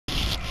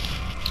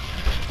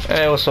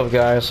Hey, what's up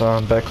guys?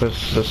 I'm back with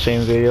the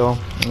same video.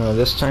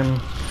 This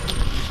time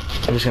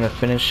I'm just gonna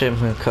finish it. I'm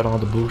gonna cut all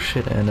the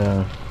bullshit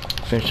and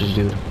finish this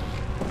dude.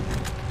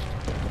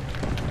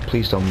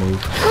 Please don't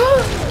move.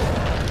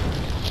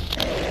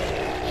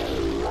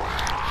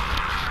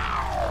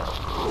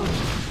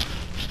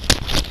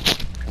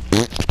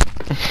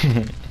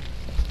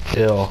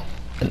 Ew,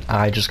 an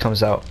eye just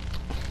comes out.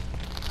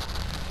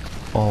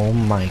 Oh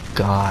my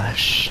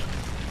gosh.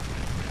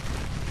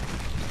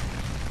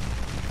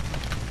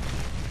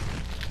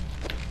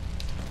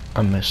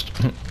 I missed.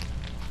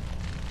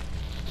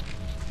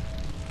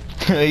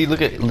 You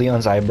look at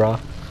Leon's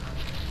eyebrow.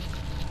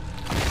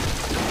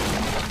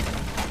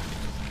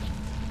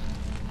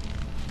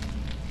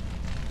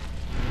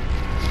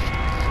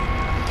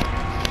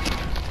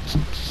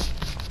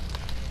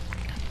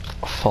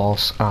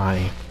 False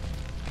eye.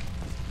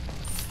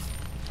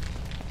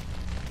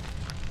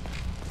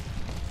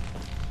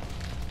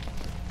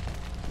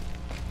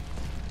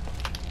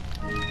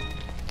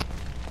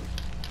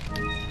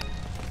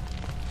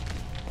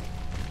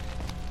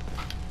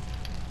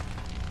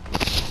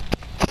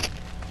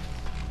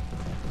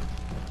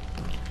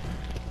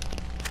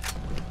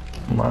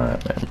 Man,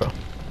 bro.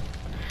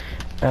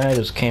 I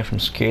just came from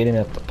skating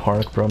at the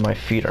park, bro. My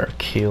feet are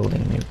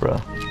killing me,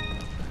 bro.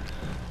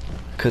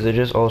 Cause it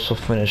just also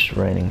finished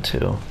raining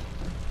too.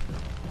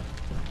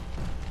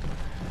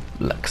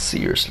 Like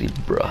seriously,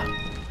 bruh.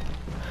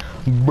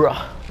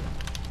 Bruh.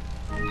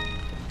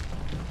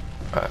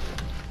 Alright.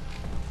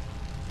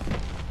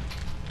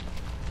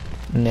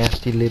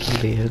 Nasty little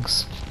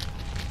legs.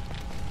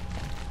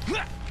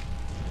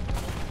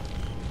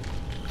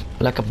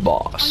 Like a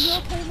boss. Are you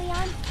okay,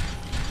 Leon?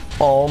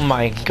 Oh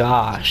my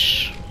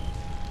gosh.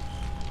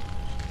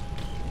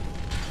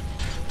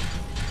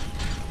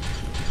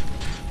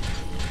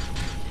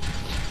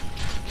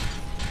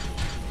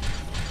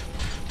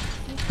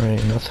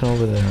 Right, nothing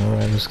over there.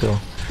 Alright, let's go.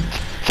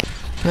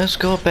 Let's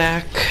go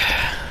back.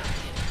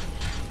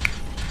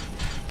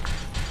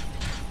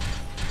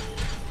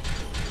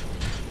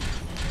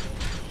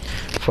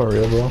 For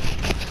real, bro.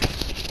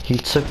 He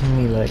took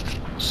me like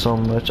so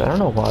much. I don't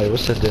know why.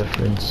 What's the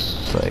difference?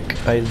 Like,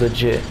 I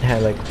legit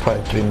had like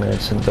probably 3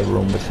 minutes in the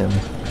room with him.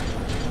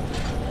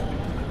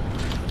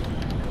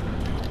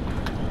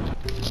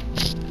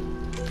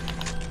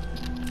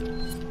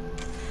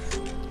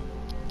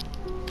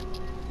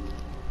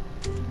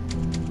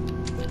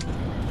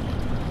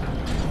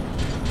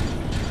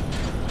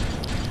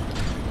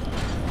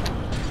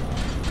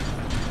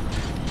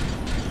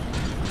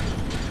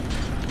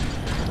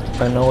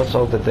 I know it's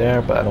over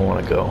there, but I don't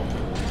want to go.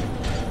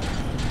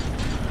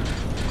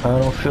 I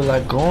don't feel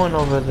like going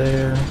over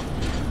there.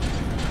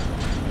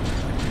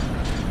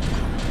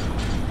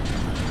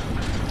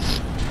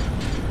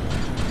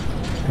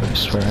 I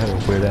swear I had a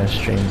weird ass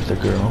dream with the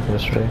girl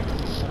yesterday.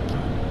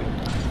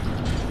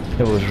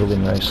 It was really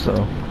nice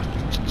though.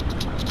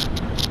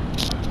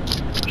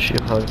 She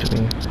hugged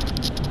me.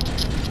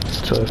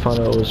 So I found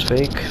out it was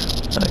fake.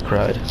 I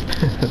cried.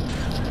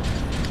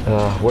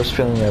 Worst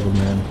feeling ever,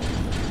 man.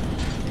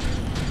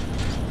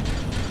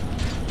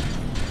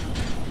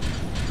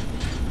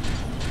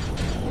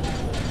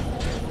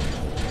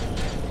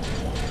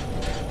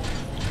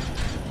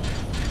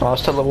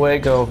 Hasta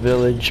luego,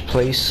 village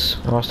place.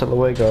 Hasta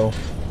luego.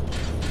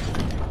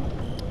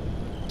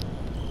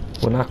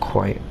 Well, not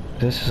quite.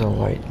 This is a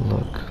light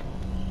look.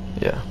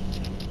 Yeah.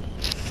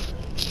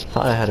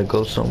 Thought I had to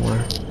go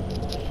somewhere.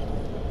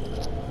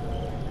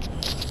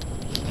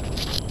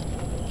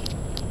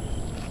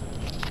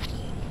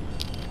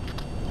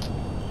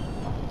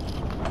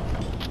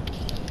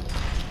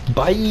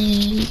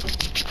 Bye!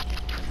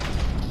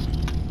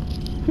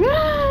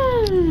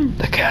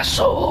 The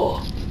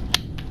castle!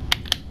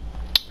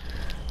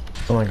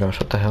 Oh my gosh,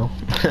 what the hell?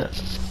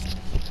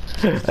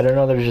 I don't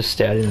know, they're just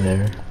standing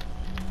there.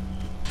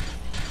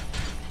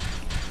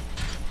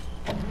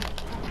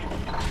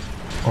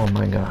 Oh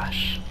my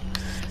gosh.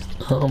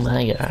 Oh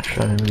my gosh,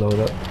 I didn't load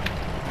up.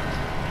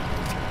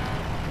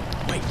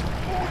 Wait.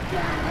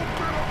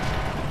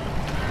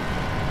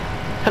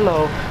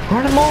 Hello,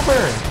 run him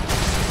over!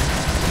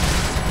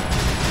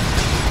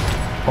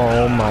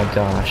 Oh my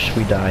gosh,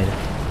 we died.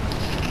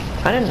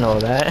 I didn't know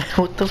that.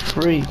 What the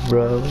freak,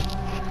 bro?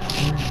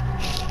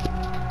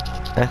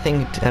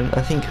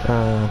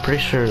 I'm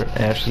pretty sure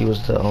Ashley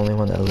was the only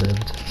one that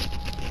lived.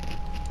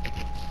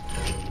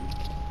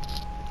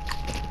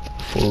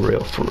 For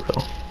real, for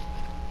real.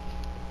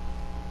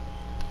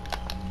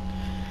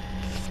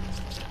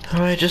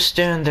 Alright, just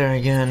stand there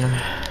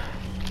again.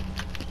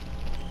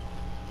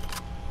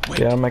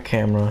 Get out of my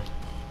camera.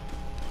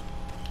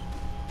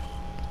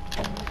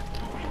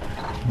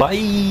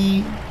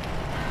 Bye!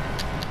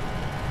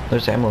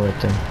 There's ammo right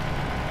there.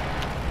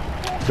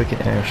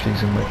 Freaking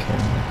Ashley's in my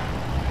camera.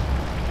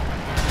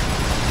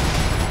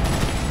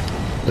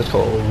 Let's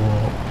go.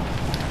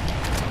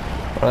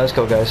 Alright, let's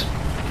go, guys.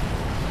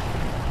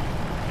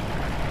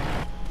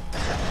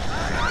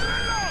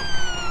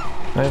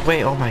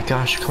 Wait, oh my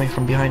gosh, coming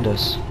from behind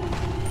us.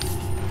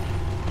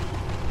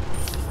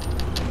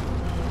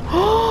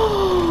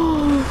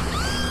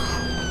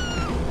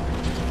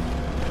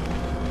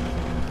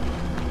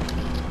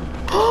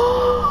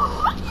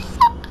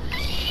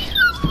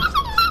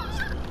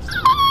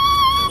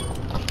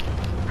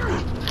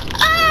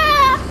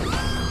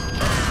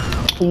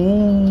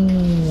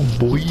 Ooh,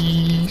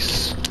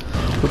 boys.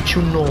 What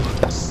you know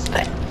about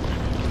that?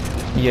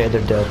 Yeah,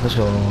 they're dead. Let's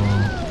go.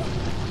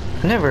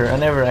 I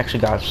never actually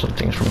got some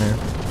things from here.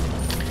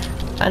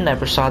 I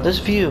never saw this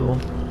view.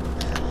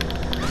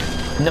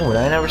 You know what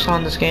I never saw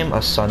in this game?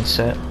 A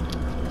sunset.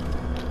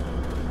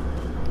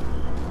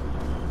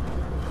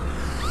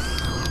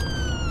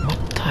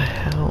 What the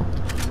hell?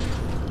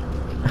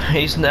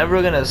 He's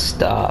never gonna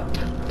stop.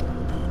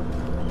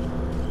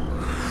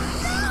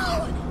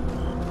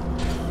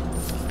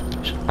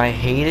 I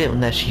hate it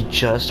when that she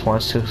just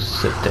wants to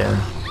sit there.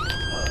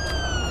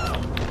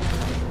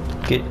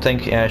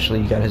 Thank you,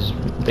 Ashley. You got his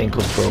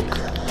ankles broke.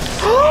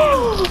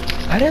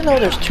 I didn't know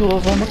there's two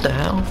of them. What the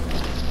hell?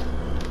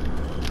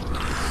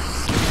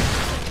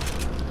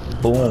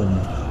 Boom.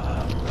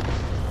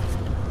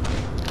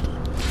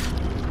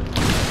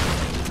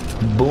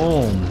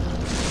 Boom.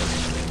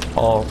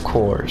 Oh, of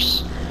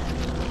course.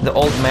 The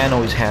old man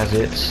always has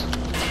it.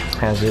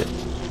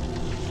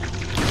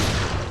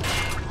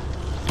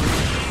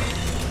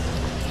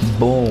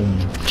 Boom.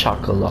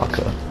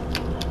 Chakalaka.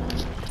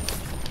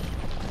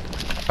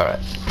 Alright.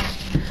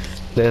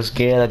 Let's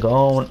get it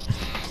going.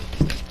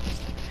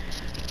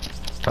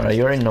 Alright,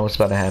 you already know what's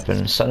about to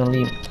happen.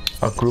 Suddenly,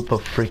 a group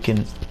of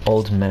freaking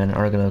old men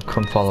are gonna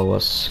come follow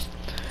us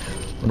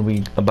when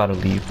we about to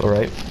leave,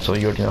 alright? So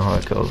you already know how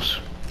it goes.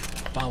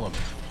 Follow me.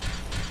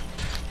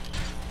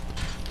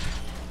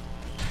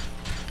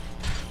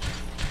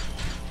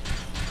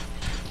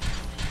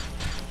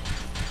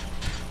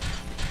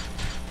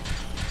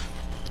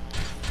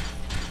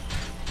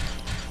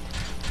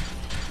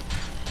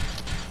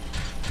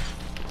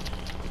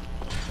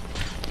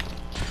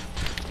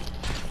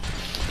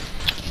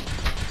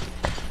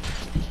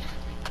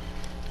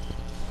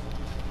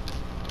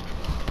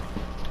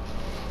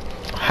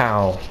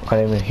 How? I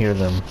didn't even hear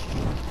them.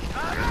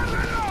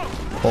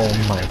 Oh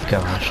my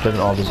gosh, look at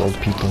all these old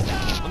people.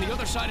 On the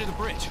other side of the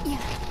bridge. Yeah.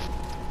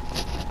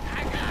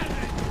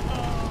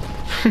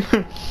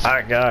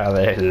 I got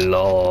it,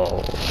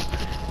 lol.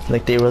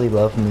 Like they really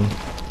love me.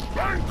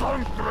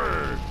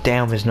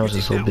 Damn, his nose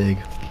is so big.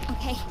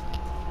 Okay.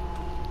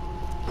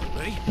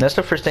 Ready? That's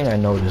the first thing I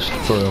noticed,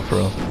 for real, for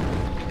real.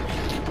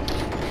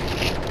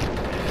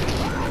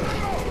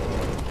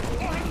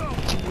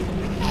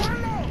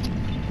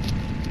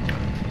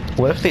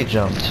 What if they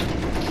jumped?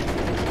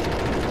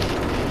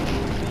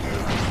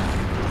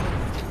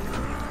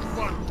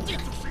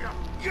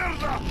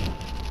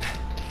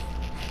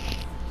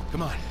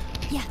 Come on.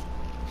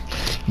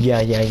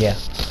 Yeah. Yeah.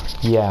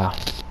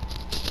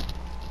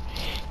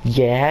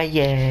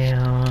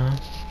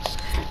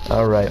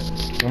 Alright,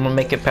 I'm gonna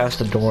make it past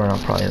the door and I'll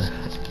probably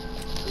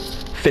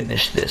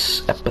finish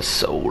this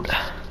episode.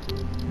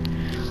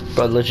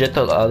 But legit,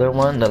 the other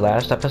one, the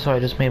last episode I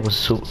just made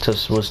was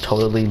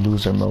totally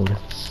loser mode.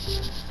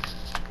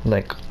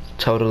 Like,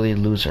 totally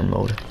loser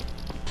mode.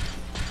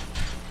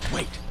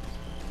 Wait.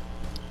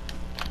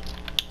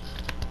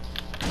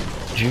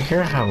 Did you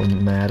hear how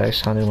mad I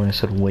sounded when I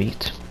said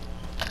wait?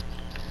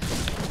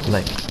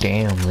 Like,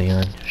 damn,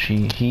 Leon.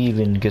 He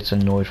even gets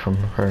annoyed from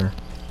her.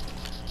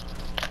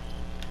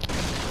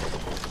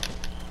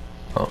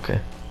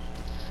 Okay.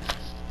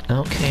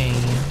 Okay.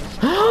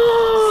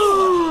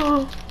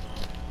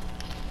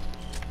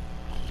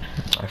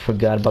 I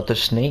forgot about the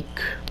snake.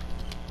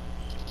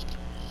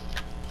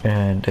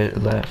 And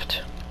it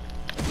left.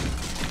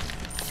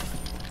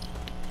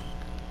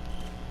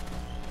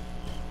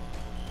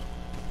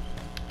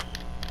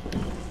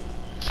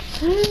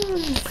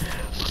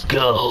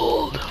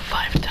 Gold.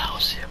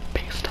 5,000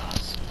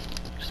 pesos.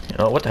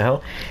 Oh, what the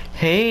hell?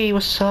 Hey,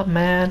 what's up,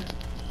 man?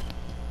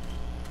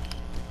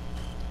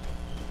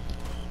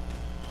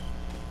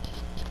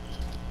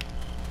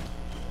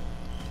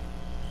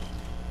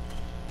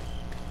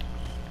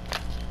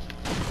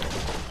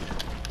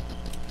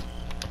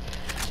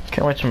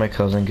 Can't wait till my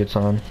cousin gets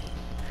on.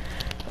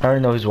 I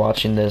already know he's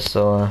watching this,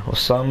 so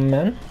what's up,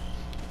 man?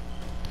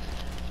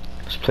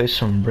 Let's play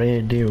some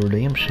Red Dead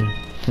Redemption.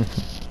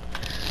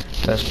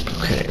 That's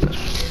okay. Let's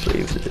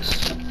save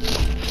this.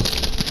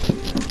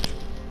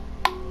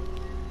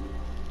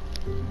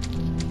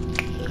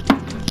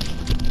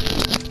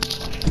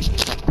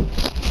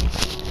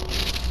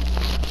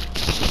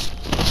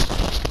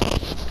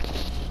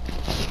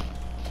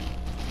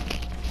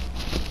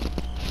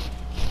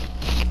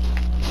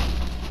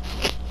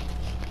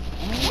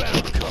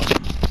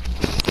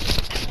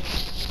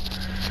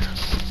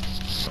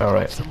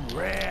 Alright.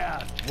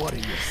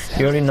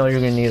 You already know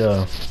you're gonna need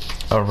a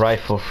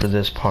rifle for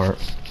this part.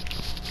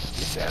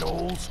 Is that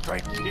old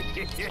stranger?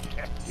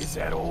 Is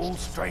that old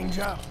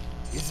stranger?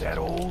 Is that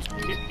old?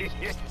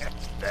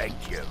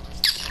 Thank you.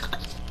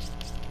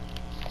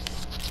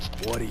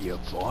 What are you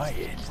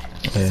buying?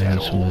 Is that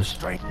old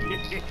stranger?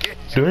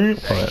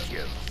 Thank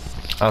you.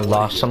 I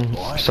lost some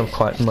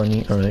quiet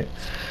money. Alright.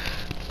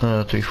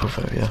 3, 4,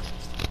 5, yeah.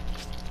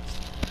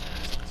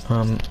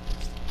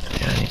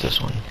 Yeah, I need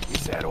this one.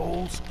 Is that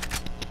old?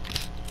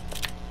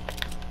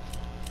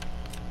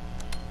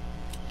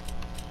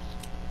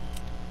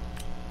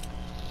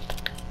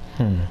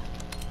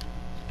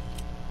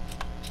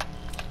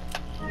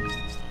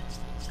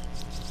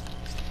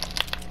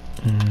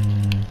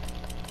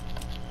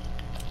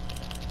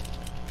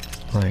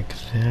 Like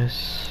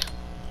this.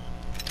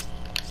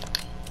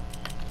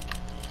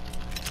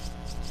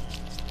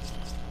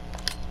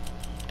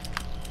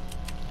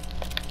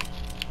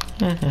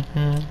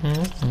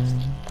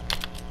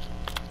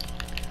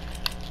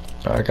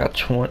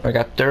 I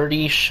got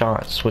 30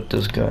 shots with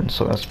this gun,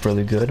 so that's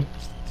really good.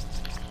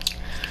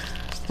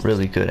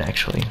 Really good,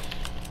 actually.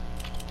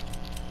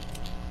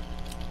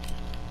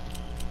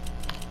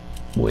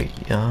 Wait,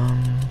 no.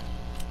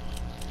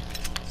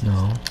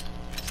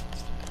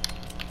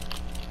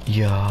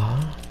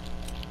 Yeah.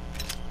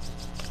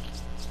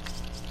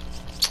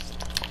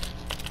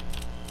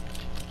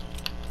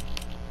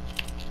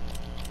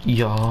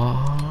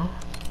 Yeah.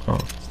 Oh,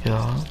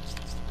 yeah.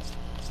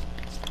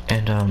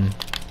 And,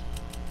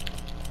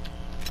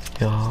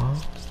 yeah.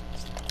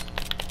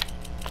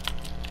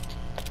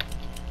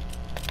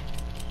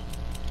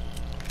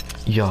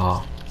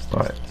 Yeah.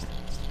 Alright.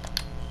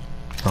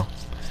 Oh.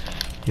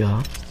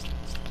 Yeah.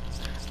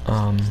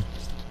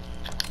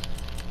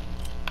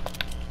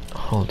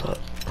 Hold up.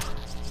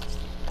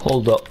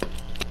 Hold up.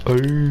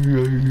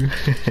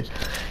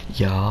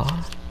 Yeah.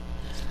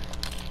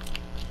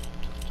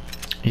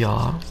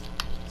 Yeah.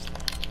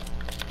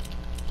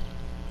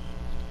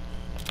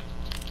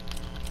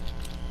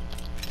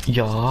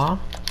 Yeah.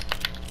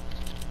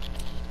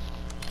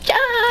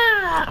 Yeah.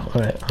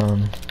 Alright,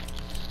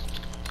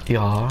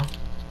 yeah.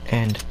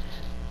 And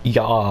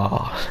yeah.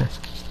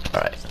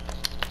 Alright.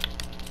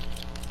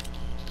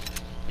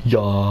 Yeah.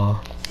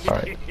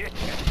 Alright.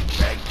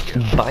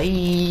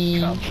 Bye.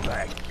 Come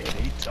back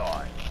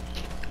anytime.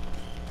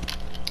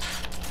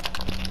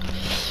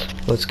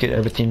 Let's get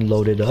everything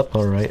loaded up.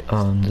 Alright,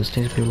 this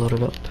needs to be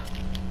loaded up.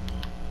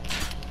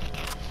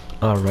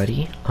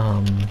 Alrighty,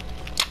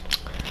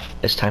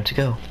 it's time to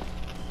go.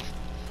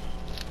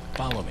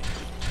 Follow me.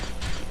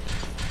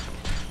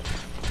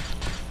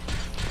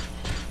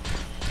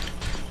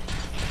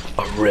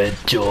 A red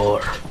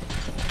door.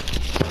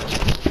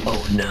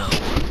 Oh no.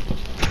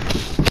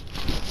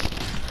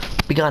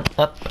 We got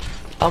up,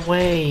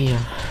 away.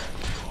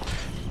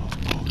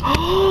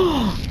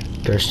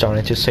 They're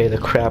starting to say the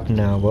crap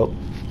now. Well,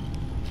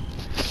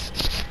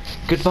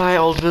 goodbye,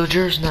 old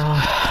villagers. Now,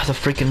 the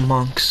freaking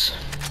monks.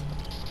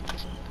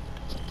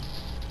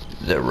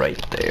 They're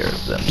right there,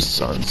 them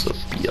sons of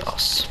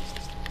Bios.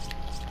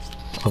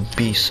 Of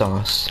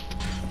B-sauce.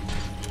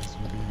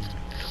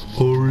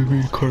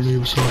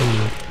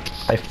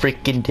 I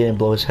freaking didn't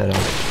blow his head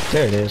off.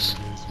 There it is.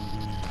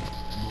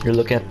 You're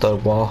looking at the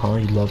wall, huh?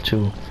 You love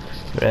to.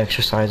 You're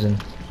exercising.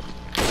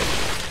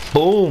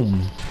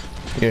 Boom!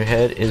 Your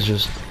head is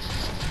just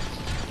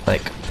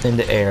like in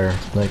the air.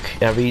 Like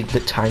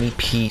the tiny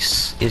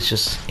piece is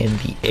just in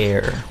the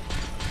air.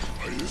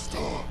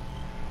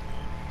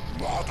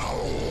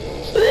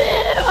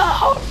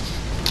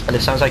 And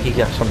it sounds like he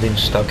got something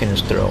stuck in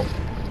his throat.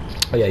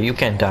 Oh yeah, you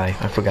can't die.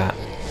 I forgot.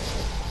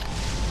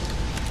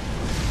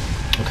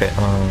 Okay,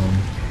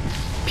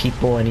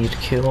 people I need to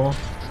kill.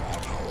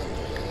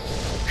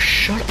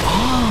 Shut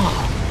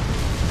up!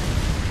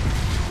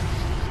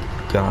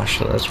 Gosh,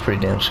 that's pretty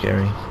damn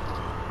scary.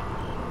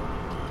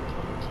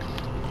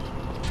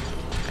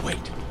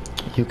 Wait.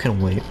 You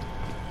can wait.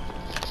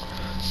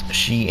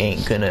 She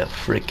ain't gonna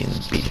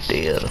freaking be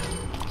dead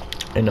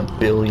in a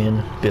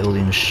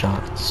billion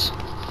shots.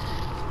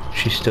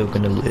 She's still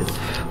gonna live.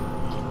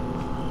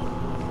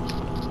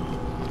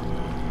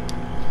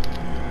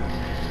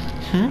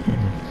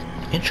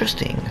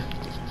 Interesting.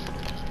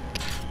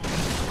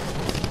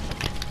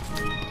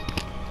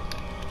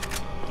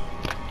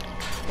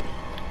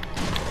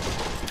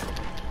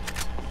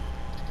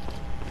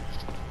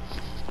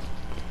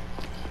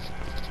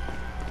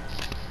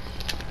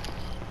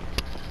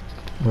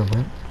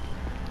 What?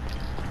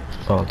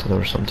 Oh, I thought there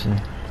was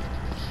something.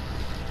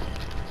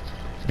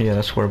 Yeah,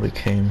 that's where we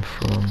came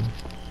from.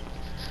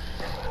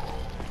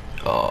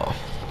 Oh.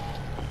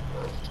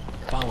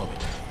 Follow me.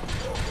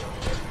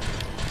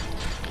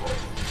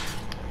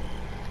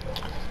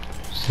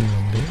 See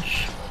my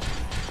bitch.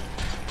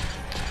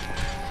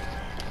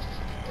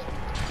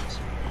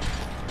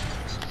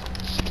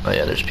 Oh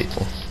yeah, there's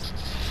people.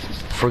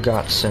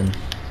 Forgotten.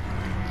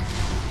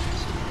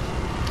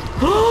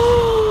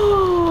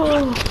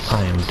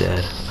 I am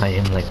dead. I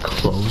am like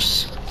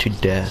close to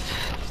death.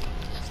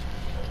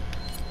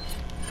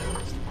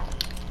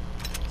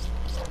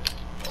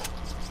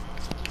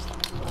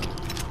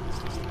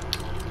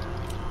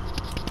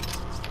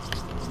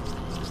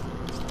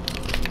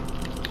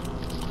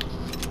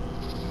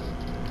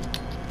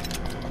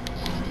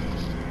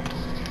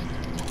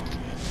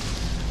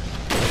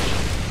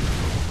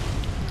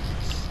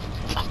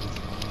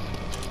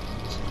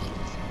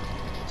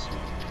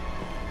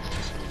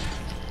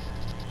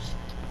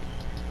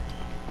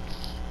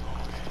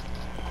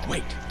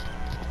 Wait.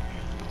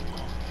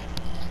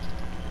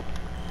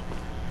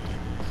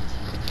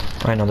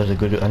 I know there's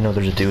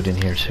a dude in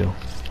here too.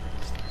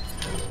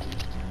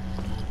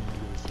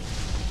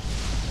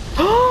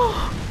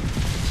 Oh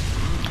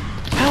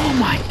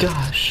my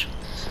gosh.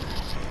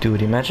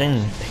 Dude,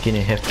 imagine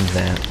getting hit from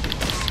that.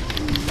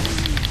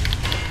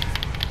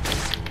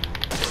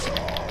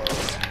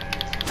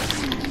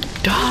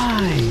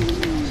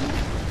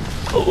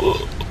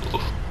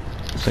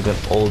 It's like an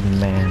old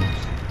man.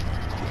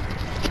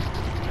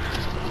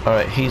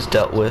 Alright, he's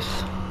dealt with.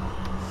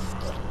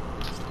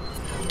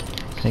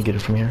 Can I get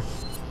it from here?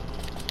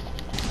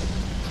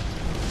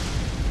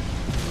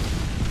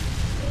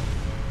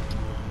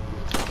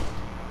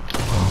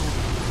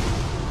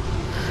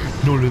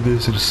 No le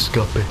dejes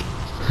escape.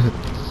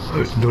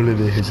 No le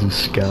dejes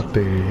escape.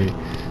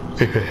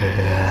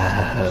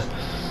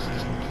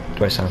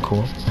 Do I sound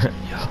cool?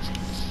 Yeah.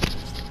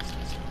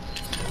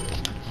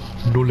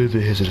 No le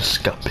dejes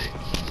escape.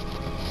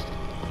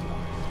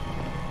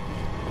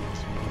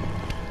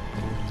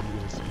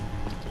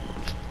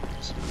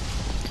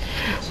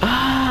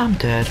 Ah, I'm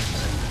dead.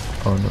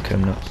 Oh, no, okay,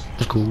 I'm not.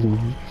 Cool.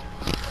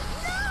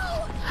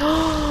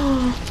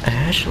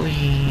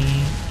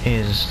 Ashley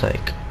is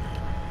like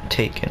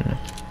taken.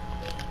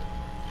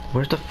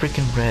 Where's the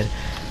freaking red?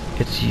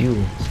 It's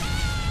you.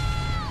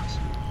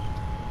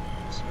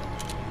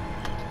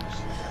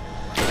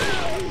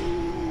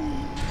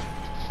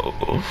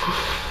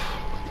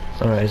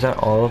 Alright, is that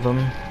all of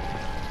them?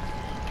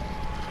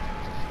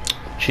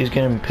 She's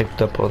getting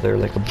picked up there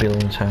like a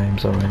billion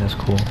times. Alright, that's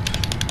cool.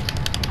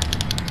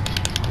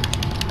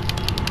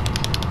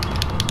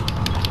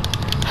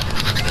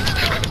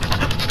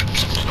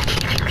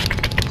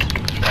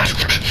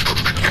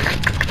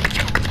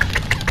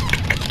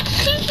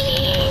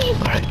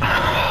 Alright,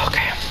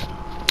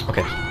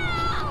 okay.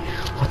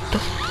 What the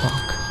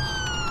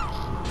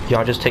fuck?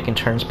 Y'all just taking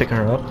turns picking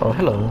her up? Oh,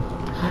 hello.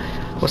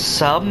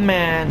 What's up,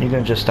 man? You're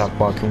gonna just stop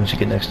walking once you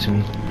get next to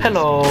me.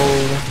 Hello.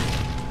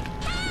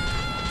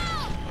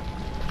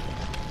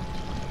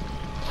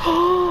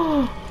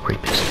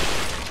 Rapist.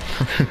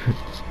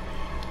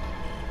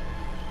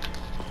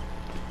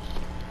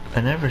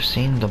 I never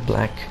seen the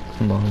black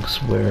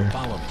monks wear.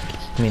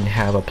 I mean,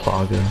 have a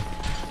plaga.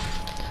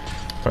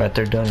 Alright,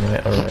 they're done,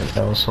 right? Alright,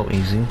 that was so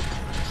easy.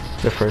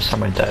 The first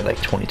time I died like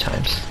 20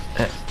 times.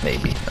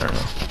 Maybe. I don't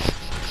know.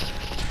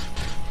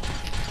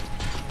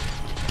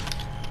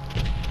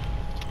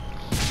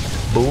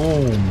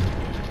 Boom!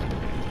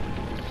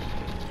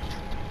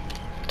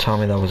 Tell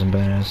me that wasn't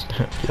badass.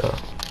 Yeah.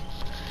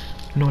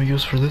 No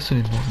use for this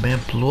anymore, man.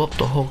 Blew up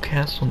the whole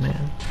castle,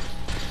 man.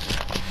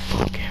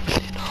 Fuck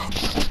everything up.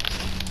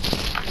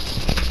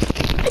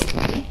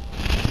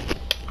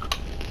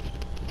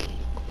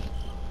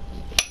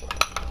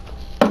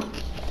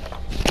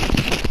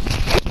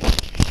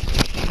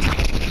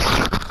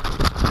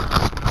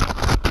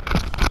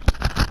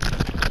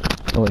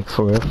 Like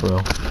for real, for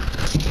real.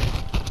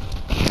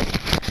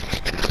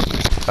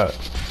 Alright.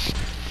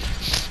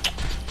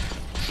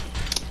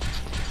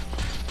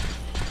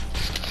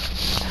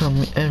 Tell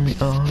me every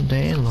all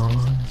day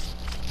long.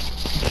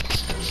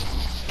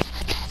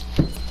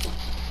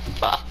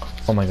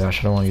 Oh my gosh,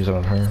 I don't want to use it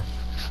on her.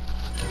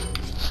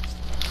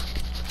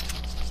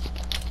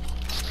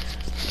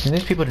 And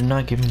these people did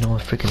not give me no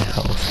freaking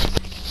health.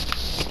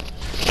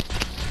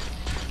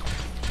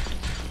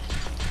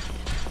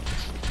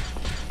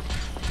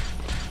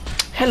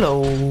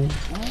 Hello.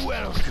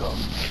 Welcome.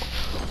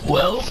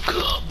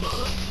 Welcome.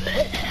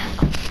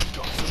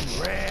 Got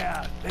some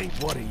rare things.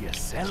 What are you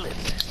selling?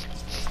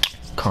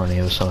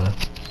 Carneo soda.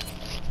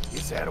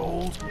 Is that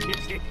all?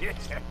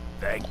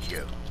 Thank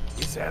you.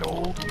 Is that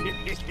all?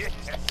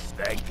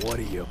 Thank you. What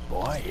are you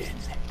buying?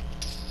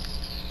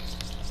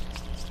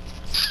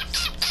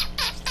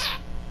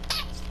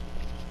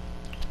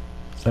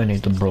 I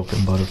need the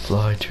broken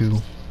butterfly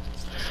too.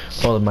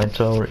 Oh, the mine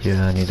tower?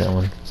 Yeah, I need that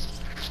one.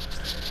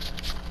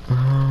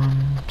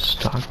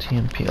 Stock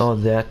TMP. Oh,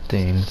 that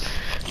thing.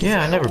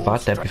 Yeah, I never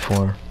bought that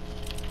before.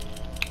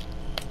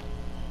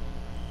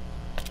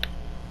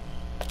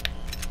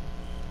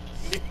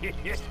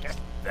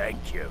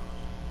 Thank you.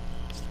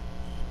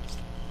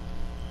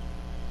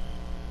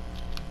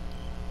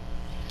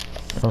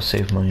 I'll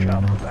save money right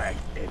Come now. back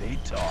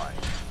anytime.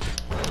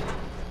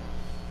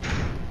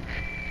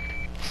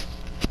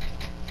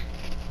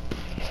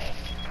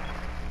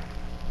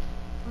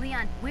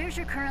 Leon, where's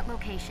your current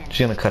location? She's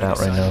gonna cut out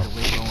right now. To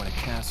lay low in a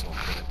castle,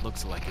 but it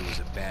looks like it was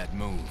a bad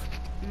move.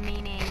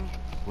 Meaning?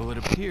 Well, it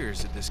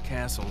appears that this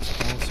castle's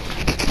also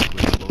connected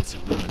with Los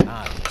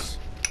Illuminados.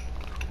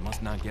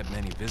 Must not get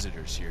many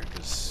visitors here,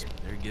 because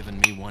they're giving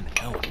me one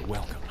hell of a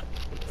welcome.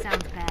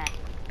 Sounds bad.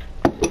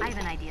 I have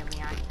an idea,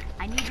 Leon.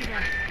 I need you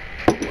to...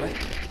 What?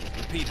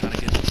 Repeat,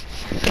 Hunnigan.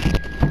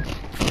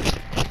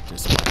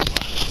 Just like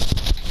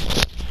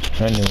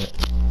what? I knew it.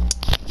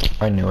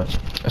 I knew it.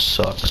 It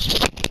sucks.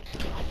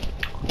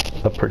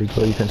 A pretty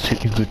girl you can see,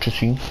 you good to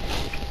see.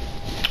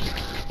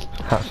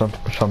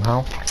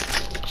 Somehow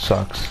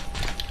sucks.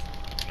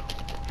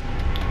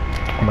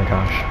 Oh my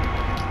gosh.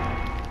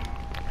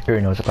 He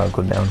already knows it's about to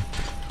go down.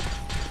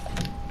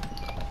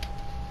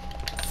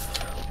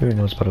 He already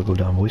knows it's about to go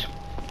down, boys.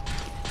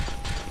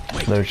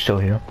 They're still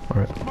here.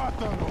 Alright.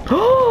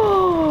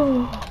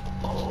 Oh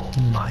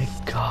my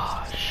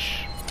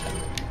gosh.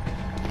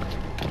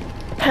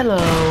 Hello.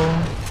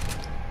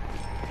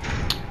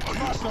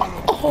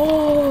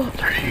 Oh,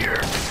 they're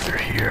here. They're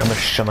here. I'm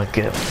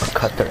gonna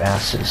cut their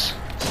asses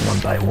one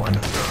by one.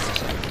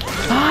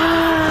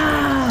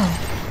 Ah!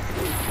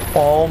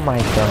 Oh my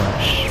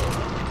gosh.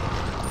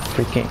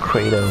 Freaking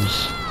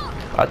Kratos.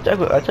 I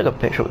took a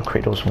picture with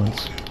Kratos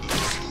once.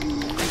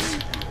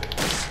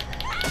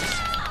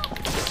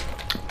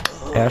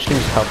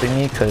 Ashley's helping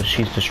me because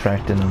she's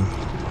distracting him.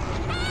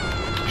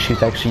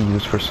 She's actually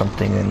used for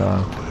something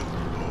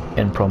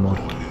in pro mode.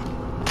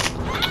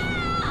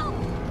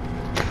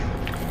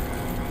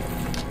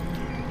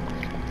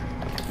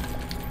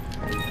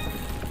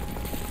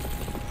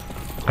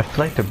 I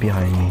feel like they're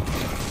behind me.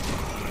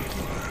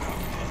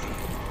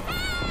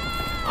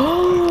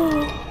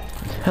 Oh,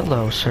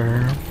 hello,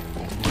 sir.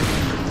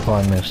 Oh,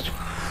 I missed.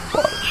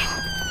 Watch.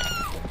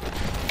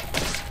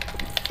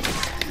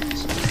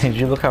 Did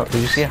you look how?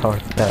 Did you see how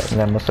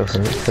that must have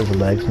hurt because the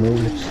legs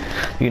moved?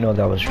 You know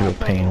that was real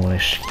pain when I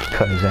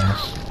cut his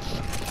ass.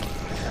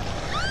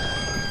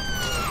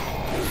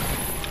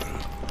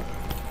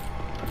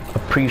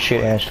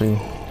 Appreciate Ashley.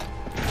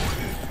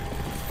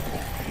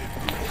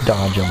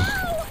 Dodge him.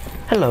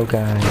 Hello,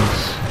 guys.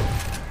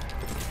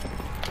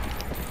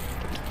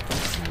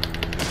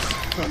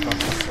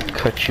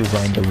 Cut you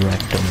right the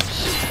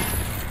rectums.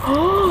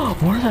 Oh,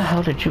 where the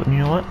hell did you? You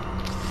know what?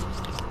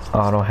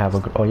 Oh, I don't have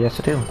a. Oh, yes,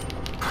 I do.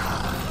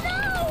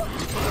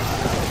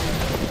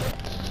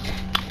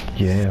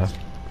 Yeah,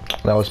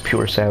 that was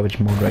pure savage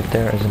mode right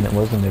there, isn't it?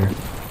 Wasn't there?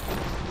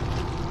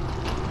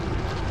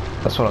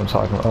 That's what I'm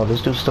talking about. Oh,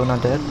 this dude's still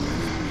not dead?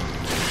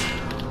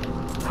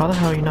 How the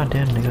hell are you not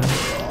dead, nigga?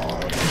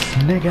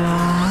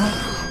 Nigga!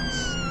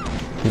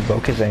 He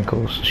broke his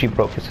ankles. She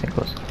broke his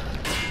ankles.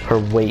 Her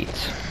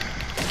weight.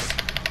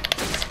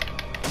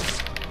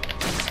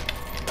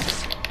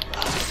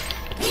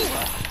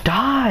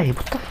 Die!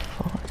 What the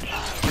fuck?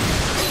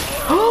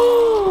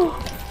 Oh!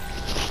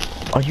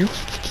 Are you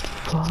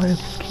fucking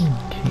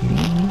kidding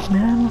me,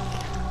 man?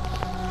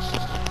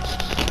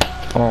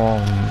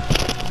 I'm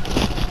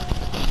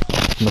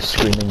gonna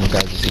scream in you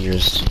guys'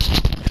 ears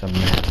if I'm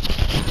mad.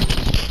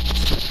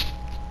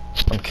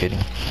 I'm kidding.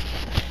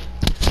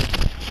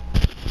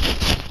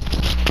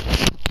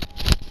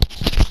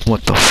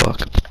 What the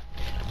fuck?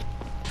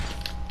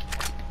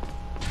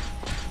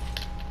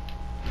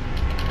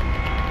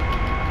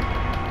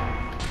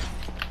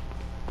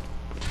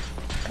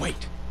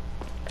 Wait.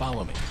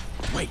 Follow me.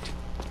 Wait.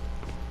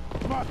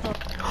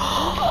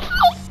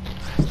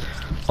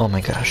 Oh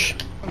my gosh.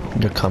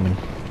 They're coming.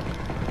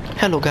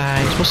 Hello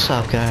guys, what's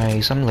up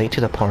guys? I'm late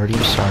to the party,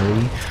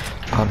 sorry.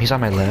 He's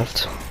on my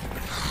left.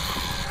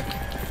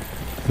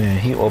 Man,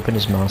 he opened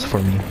his mouth for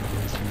me.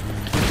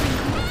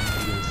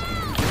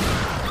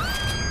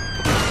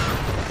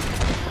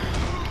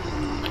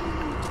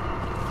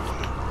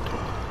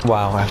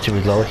 Wow, I have to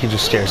reload? He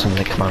just stares at me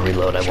like, come on,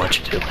 reload, I want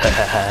you to.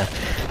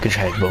 Get your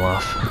head blow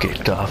off.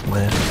 Get it off,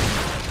 man.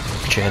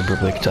 Get your head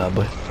blicked up,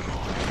 boy.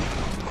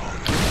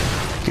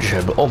 Get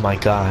your head, oh my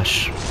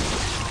gosh.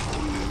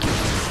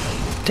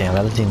 Damn,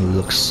 that thing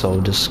looks so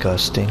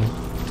disgusting.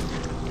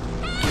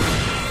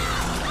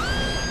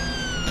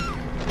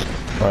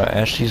 Alright,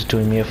 Ashley's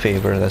doing me a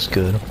favor, that's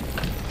good.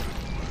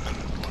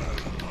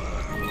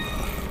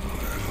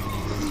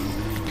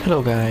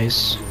 Hello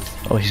guys.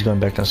 Oh, he's going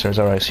back downstairs.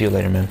 Alright, see you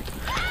later, man.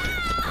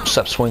 What's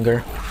up,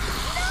 swinger?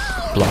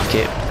 Block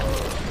it.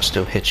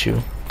 Still hit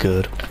you.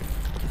 Good.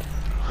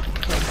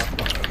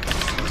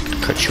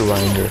 Cut you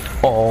under.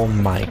 Oh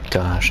my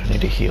gosh, I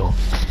need to heal.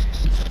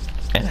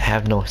 And I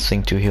have no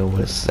thing to heal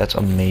with. That's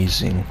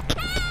amazing.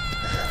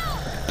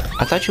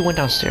 I thought you went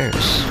downstairs.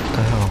 What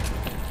the hell?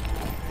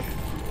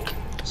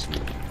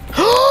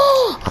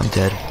 I'm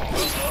dead.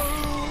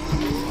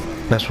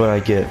 That's what I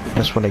get.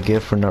 That's what I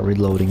get for not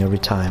reloading every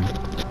time.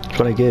 That's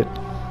what I get.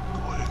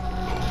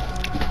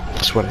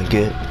 That's what I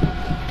get.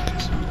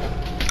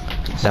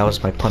 That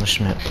was my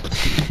punishment.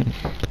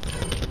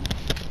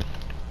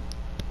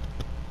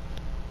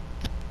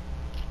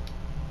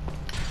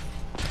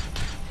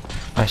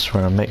 I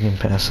swear I'm making it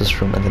past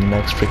this room, and the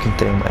next freaking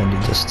thing I'm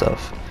ending this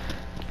stuff.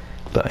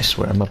 But I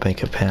swear I'm gonna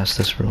make it past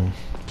this room.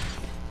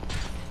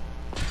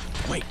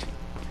 Wait.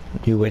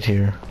 You wait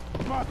here.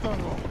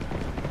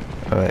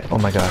 Alright, oh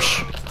my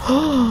gosh.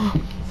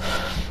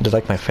 They're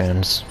like my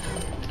fans.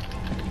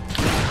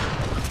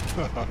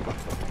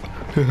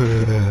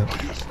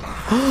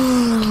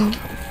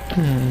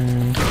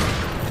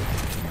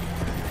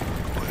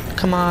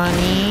 Come on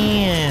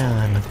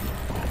in.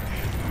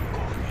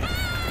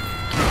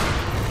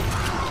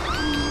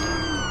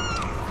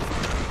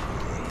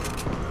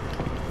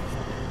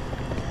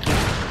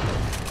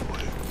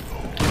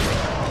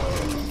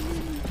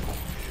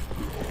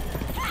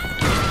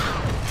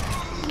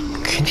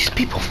 Can these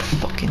people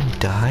fucking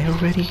die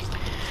already?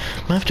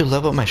 I'm gonna have to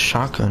level up my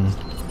shotgun.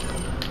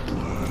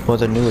 Well,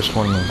 the newest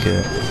one will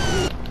get.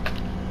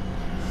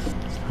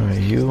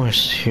 Alright, you are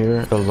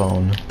here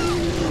alone.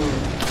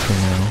 For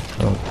now.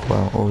 Oh,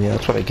 wow. Oh, yeah,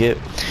 that's what I get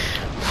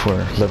for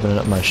leveling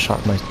up my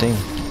thing.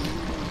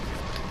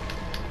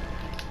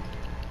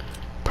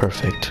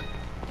 Perfect.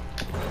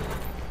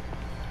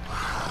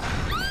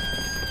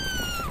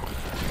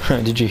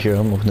 Did you hear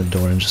him? Open the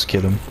door and just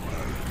get him.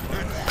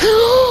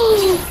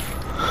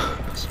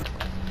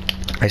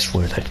 I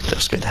swear that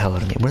scared the hell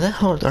out of me. Where the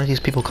hell are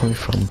these people coming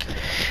from?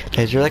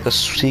 Is there like a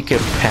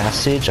secret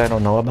passage I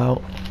don't know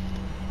about?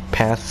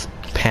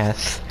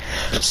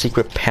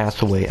 Secret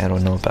pathway I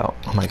don't know about.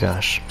 Oh my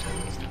gosh.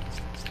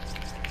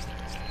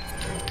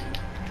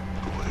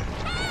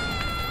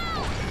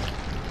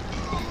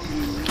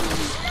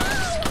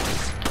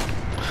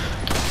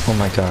 Oh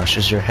my gosh,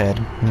 is your head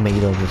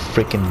made of a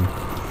freaking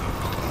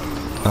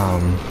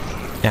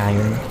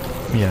iron?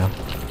 Yeah.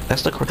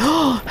 That's the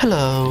oh,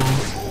 hello.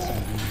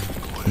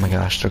 Oh my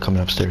gosh, they're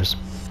coming upstairs.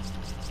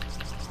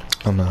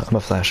 I'm gonna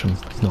flash them.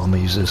 No, I'm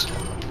gonna use this.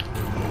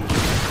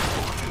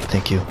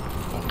 Thank you.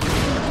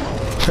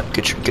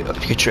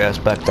 Get your ass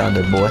back down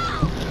there, boy.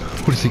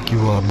 What do you think you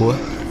are, boy?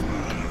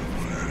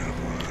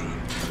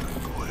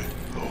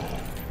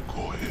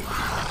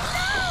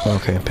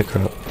 Okay, pick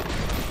her up.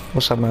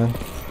 What's up, man?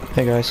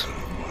 Hey guys.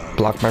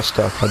 Block my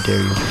stuff, how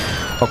dare you.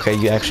 Okay,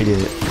 you actually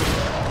did it.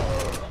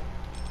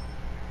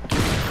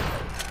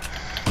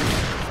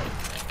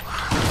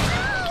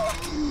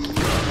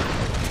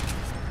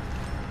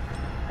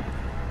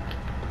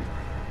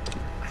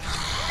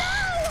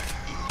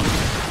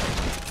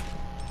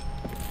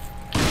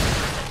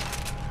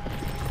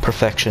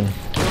 Perfection.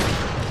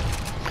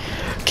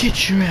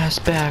 Get your ass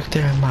back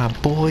there, my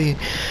boy.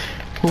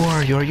 Who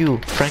are you? Are you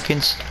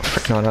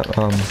no, not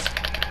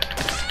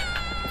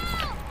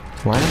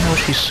why the hell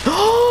she's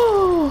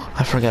oh,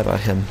 I forgot about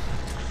him.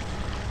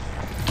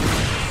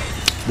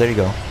 There you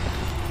go.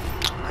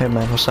 Hey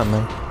man, what's up,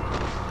 man?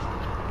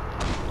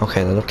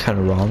 Okay, that looked kind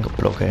of wrong,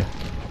 but okay.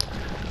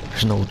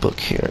 There's no book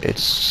here.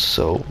 It's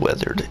so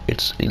weathered.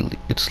 It's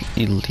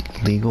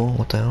illegal.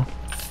 What the hell?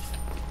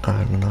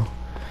 I don't know.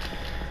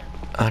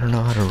 I don't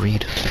know how to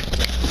read.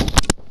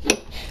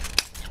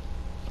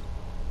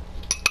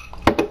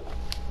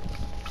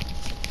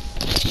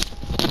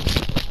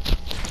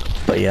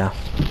 But yeah.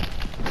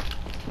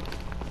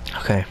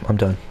 Okay, I'm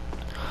done.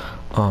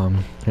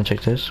 Gonna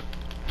check this.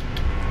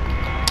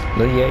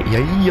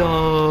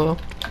 Yeah.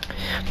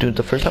 Dude,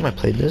 the first time I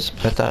played this,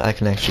 I thought I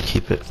can actually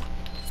keep it.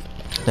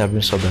 That would've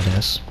been so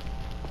badass.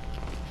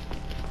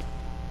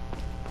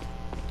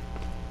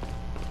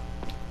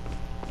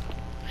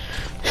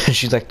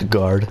 She's like the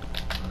guard.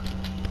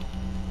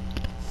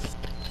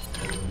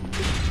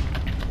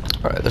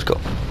 Alright, let's go.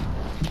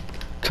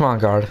 Come on,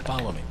 guard.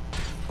 Follow me.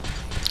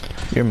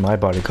 You're my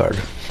bodyguard.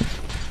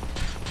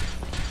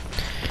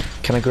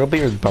 Can a girl be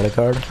your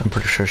bodyguard? I'm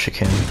pretty sure she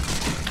can.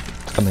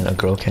 I mean, a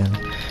girl can.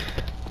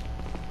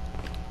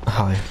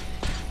 Hi.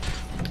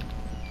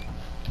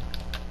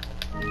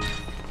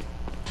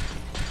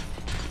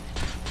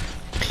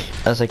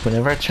 I was like,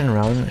 whenever I turn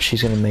around,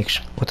 she's gonna make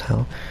what the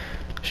hell?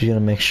 She's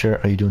gonna make sure,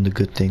 are you doing the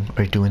good thing?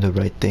 Are you doing the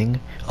right thing?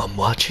 I'm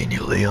watching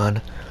you,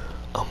 Leon.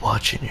 I'm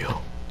watching you.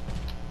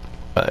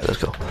 Alright,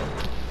 let's go.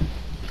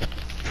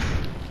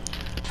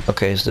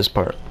 Okay, it's this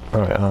part.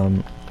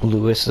 Alright,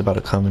 Lewis is about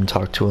to come and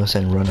talk to us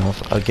and run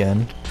off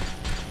again.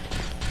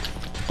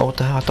 Oh, what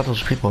the hell? I thought there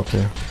was people up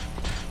there.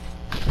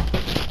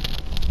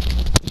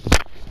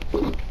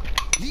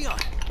 Leon!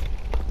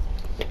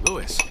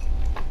 Lewis,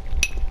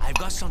 I've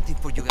got something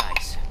for you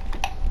guys.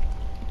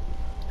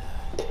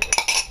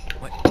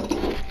 What?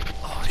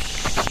 Oh,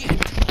 shit!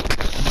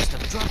 I must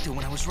have dropped it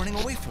when I was running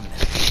away from them.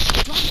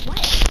 Dropped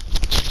what?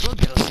 Drug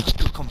that'll stop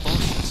your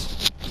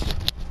convulsions.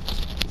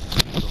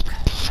 Look,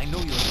 I know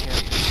you're a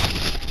carrier.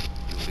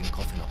 You've been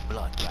coughing up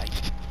blood,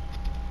 right?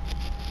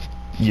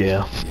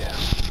 Yeah. Yeah.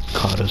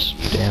 Caught us.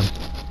 Damn.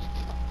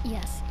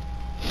 Yes.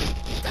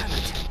 Damn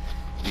it.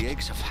 The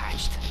eggs have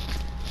hatched.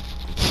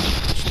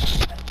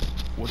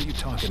 What are you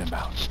talking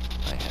about?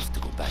 I have to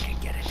go back and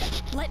get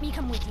it. Let me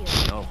come with you.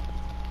 No.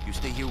 You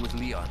stay here with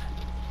Leon.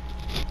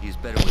 He's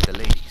better with the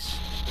ladies.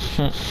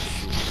 Sure.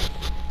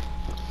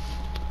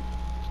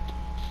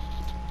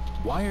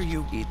 Why are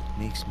you... It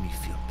makes me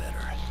feel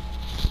better.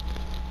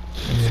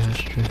 Yeah,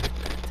 that's true.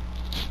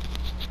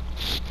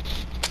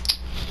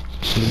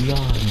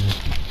 Leon.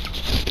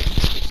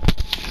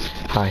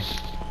 Hi.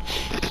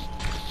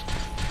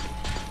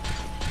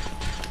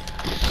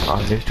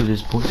 Let's do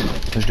this, boys.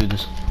 Let's do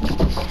this.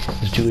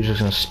 This dude is just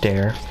gonna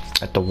stare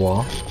at the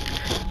wall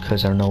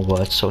because I don't know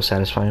what's so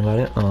satisfying about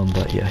it.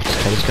 But yeah, his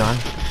head is gone.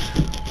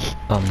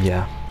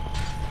 Yeah.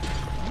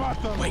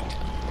 Wait.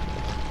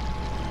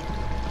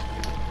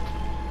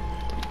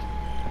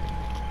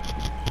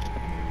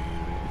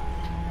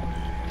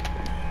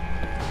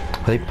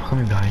 Are they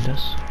coming behind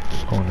us?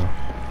 Oh no.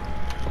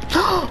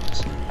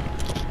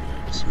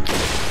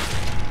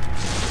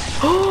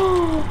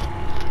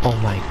 Oh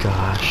my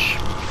gosh.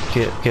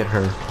 Get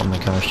her. Oh my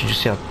gosh. Did you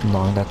see how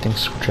long that thing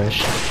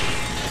stretched?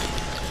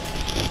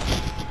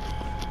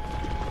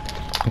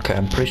 Okay,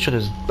 I'm pretty sure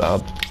there's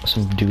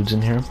some dudes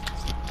in here.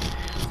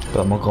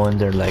 But I'm gonna go in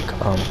there like,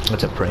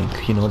 it's a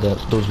prank. You know,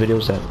 those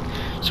videos that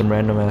some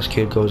random ass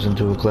kid goes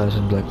into a class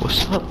and be like,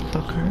 what's up,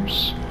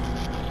 fuckers?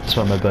 That's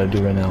what I'm about to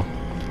do right now.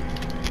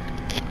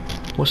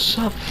 What's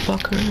up,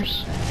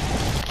 fuckers?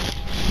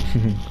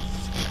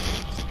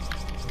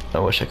 I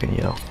wish I could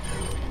yell.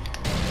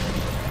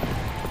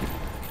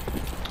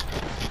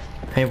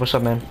 Hey, what's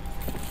up, man?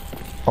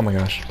 Oh my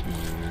gosh.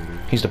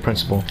 He's the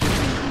principal.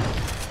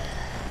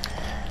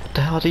 What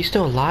the hell? Is he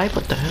still alive?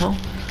 What the hell?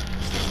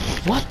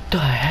 What the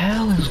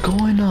hell is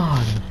going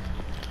on?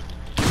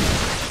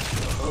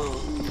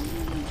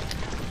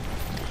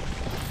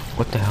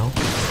 What the hell?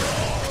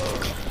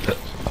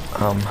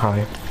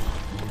 Hi.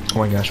 Oh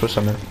my gosh, what's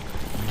up, man?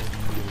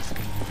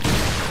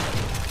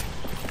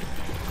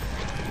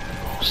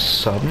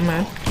 Sub,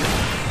 man?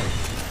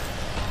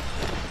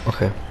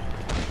 Okay.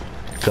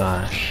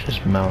 Gosh,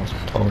 his mouth.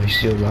 Oh, he's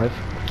still alive?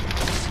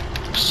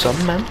 Sub,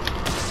 man?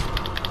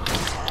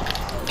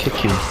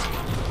 Kick you.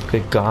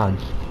 Good God.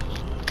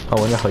 I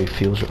wonder how he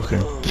feels.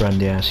 Okay, right in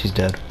the ass, he's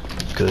dead.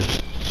 Good.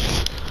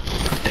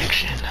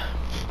 Perfection.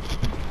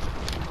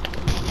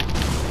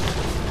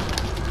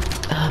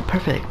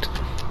 Perfect.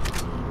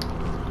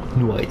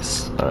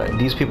 Nice. Alright,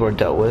 these people are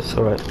dealt with.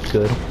 Alright,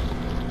 good.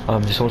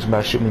 Just someone's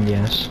about to shoot me in the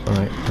ass.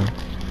 Alright.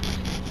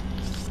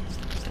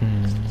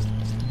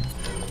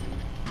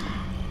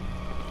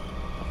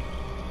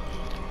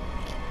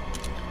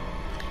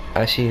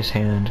 I see his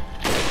hand.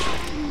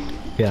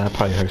 Yeah, that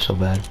probably hurt so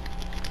bad.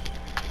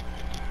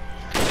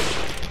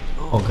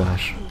 Oh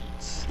gosh.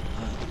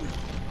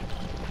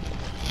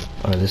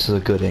 Alright, this is a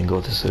good angle.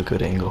 This is a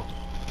good angle.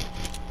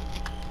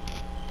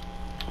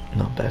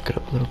 No, back it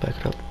up a little. Back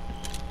it up.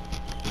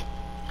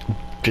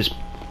 Just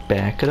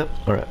back it up.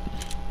 Alright.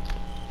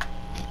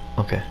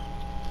 Okay.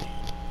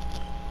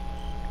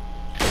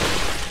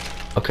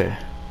 Okay.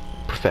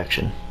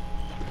 Perfection.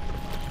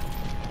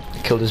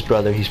 Killed his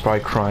brother. He's probably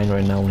crying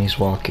right now when he's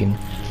walking.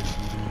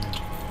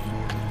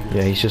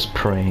 Yeah, he's just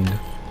praying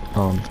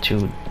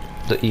to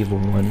the evil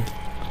one.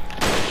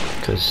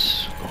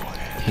 Because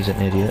he's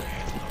an idiot.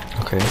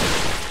 Okay.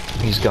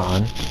 He's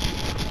gone.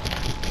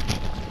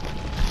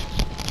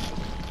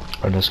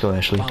 Alright, let's go,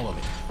 Ashley. Follow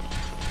me.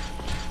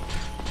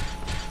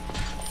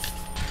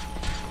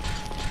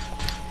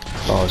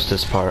 Oh, it's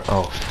this part.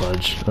 Oh,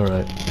 fudge.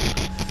 Alright.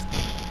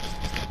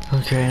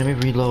 Okay, let me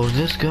reload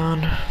this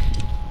gun.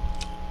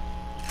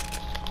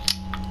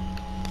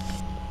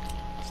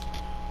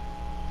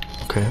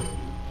 Okay.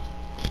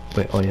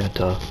 Wait, oh yeah,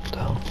 duh.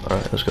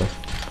 Alright, let's go.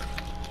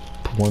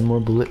 Put one more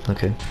bullet.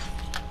 Okay.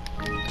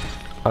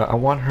 I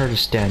want her to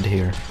stand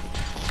here.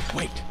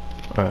 Wait.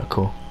 Alright,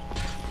 cool.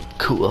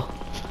 Cool.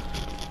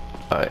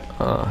 Alright,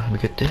 let me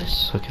get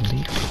this so I can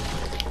leave.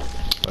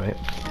 Alright.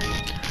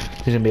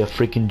 He's gonna be a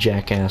freaking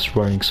jackass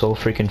running so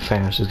freaking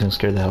fast, it's gonna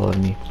scare the hell out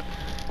of me.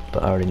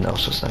 But I already know,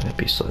 so it's not gonna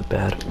be so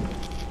bad.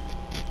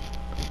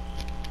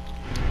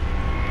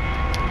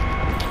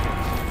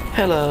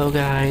 Hello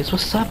guys,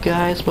 what's up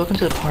guys? Welcome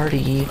to the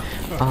party.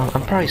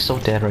 I'm probably so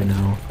dead right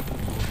now.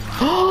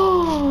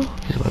 Oh,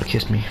 he's about to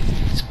kiss me.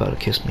 He's about to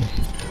kiss me.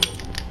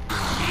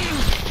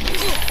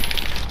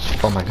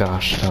 Oh my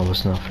gosh, that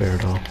was not fair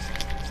at all.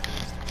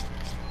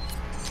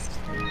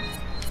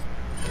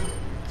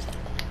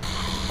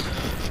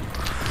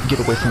 Get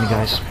away from me,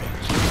 guys.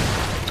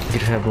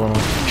 Get your head blown off.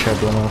 Get your head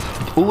blown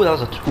off. Ooh, that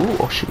was a. Ooh,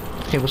 oh shoot.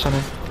 Hey, what's on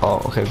it?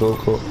 Oh, okay, go.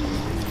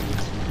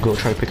 Go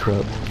try to pick her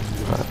up.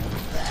 Alright.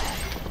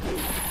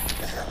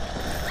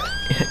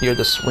 You're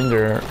the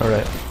swinger.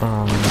 Alright.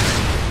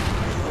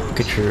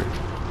 Get your.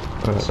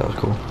 Alright, that was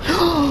cool.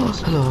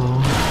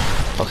 Hello.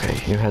 Okay,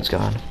 your head's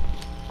gone.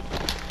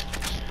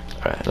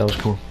 Alright, that was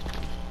cool.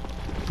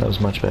 That was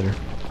much better.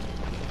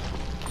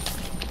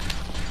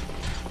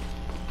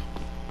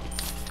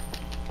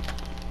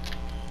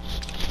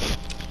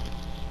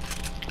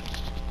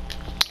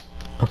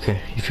 Okay,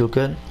 you feel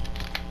good?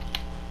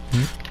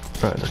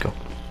 Alright, let's go.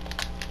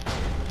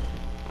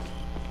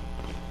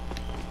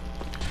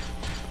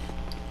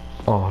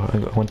 Oh, I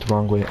went the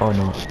wrong way. Oh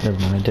no, never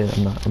mind, I did.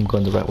 I'm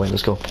going the right way.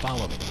 Let's go.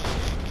 Follow me.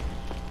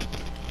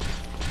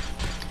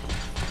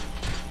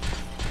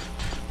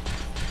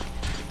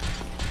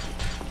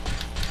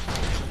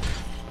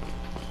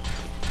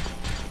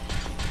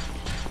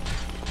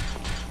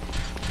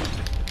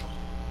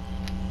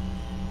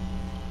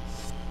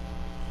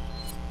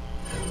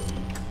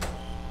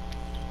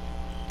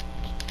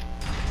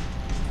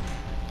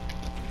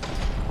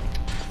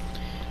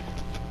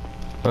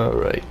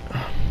 Alright.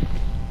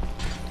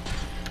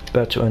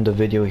 About to end the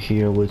video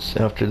here with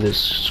after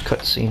this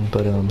cutscene,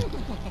 but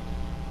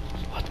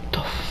what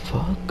the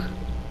fuck?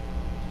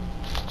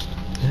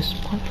 This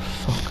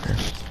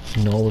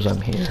motherfucker knows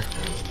I'm here.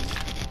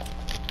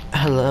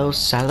 Hello,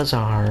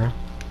 Salazar.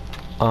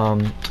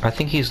 I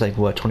think he's like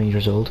what, 20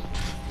 years old?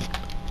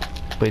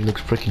 But he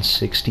looks freaking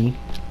 60.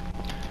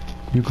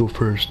 You go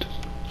first.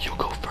 You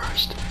go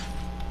first.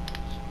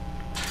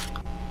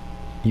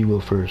 You go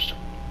first.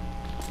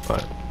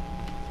 Alright.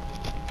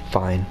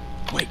 Fine.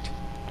 Wait.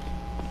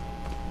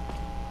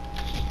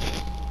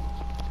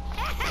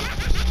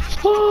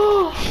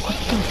 What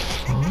the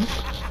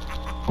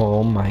fuck?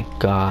 Oh my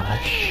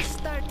gosh. I'm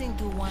starting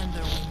to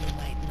wonder when you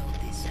might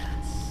notice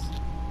us.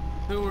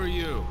 Who are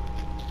you?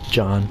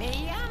 John.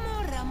 Me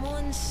llamo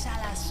Ramon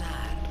Salazar.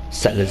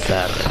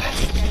 Salazar.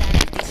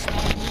 Castellan of this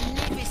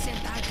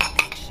magnificent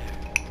architecture.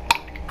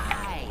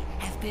 I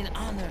have been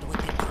honored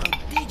with the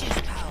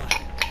prodigious power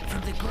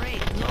from the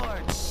great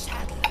Lord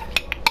Sadler.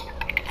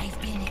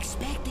 I've been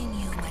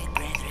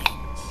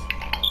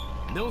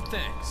No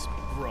thanks,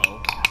 bro.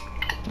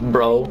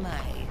 Bro. My,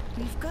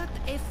 we've got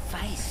a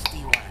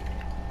feisty one.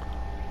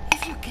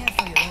 If you care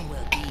for your own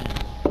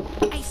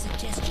well-being, I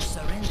suggest you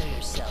surrender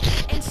yourself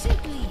and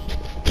simply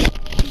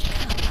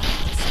become a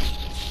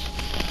hostage.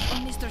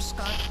 Oh, Mr.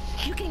 Scott,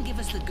 you can give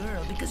us the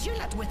girl because you're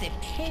not worth a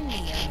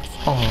penny, I'm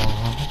afraid.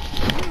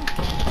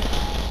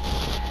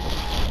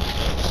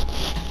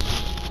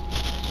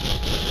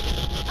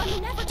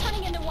 I'm never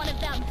turning into one of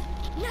them.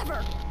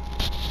 Never.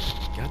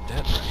 Got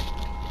that right.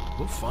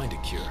 We'll find a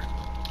cure.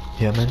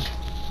 Yeah, man.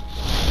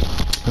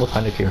 We'll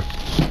find a cure.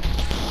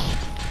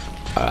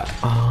 Alright,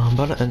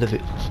 about to end of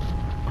it.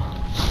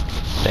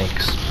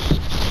 Thanks.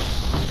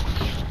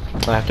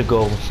 I have to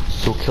go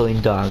through killing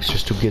dogs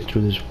just to get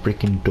through this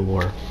freaking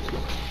door.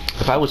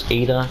 If I was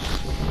Ada,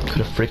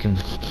 could have freaking...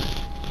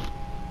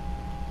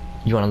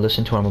 You wanna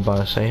listen to what I'm about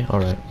to say?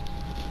 Alright.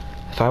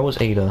 If I was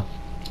Ada,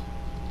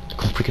 I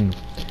could freaking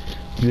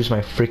use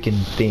my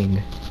freaking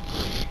thing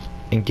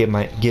and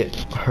get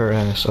her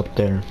ass up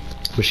there.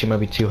 But she might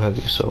be too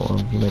heavy, so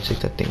you might take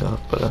that thing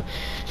off. But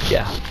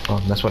yeah,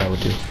 that's what I would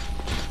do.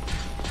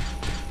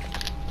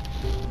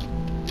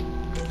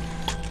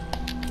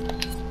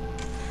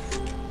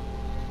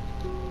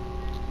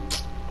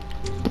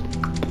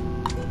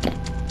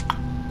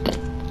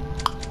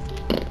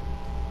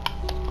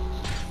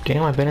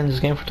 Damn, I've been in this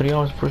game for 3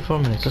 hours and 44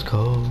 minutes. Let's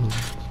go.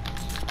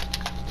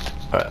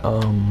 Alright,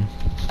 I'm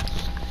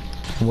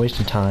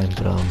wasting time,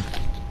 but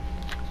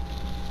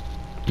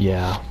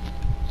yeah.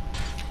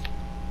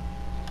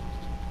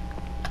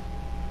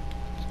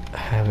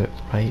 Have it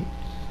right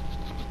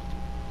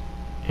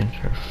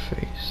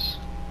interface.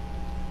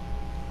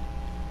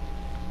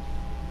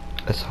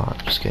 That's hot,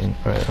 just kidding.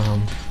 Alright,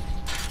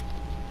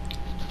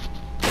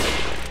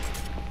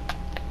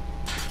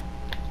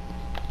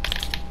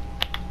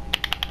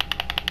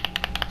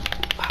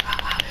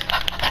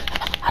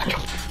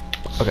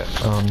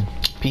 okay,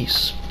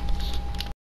 peace.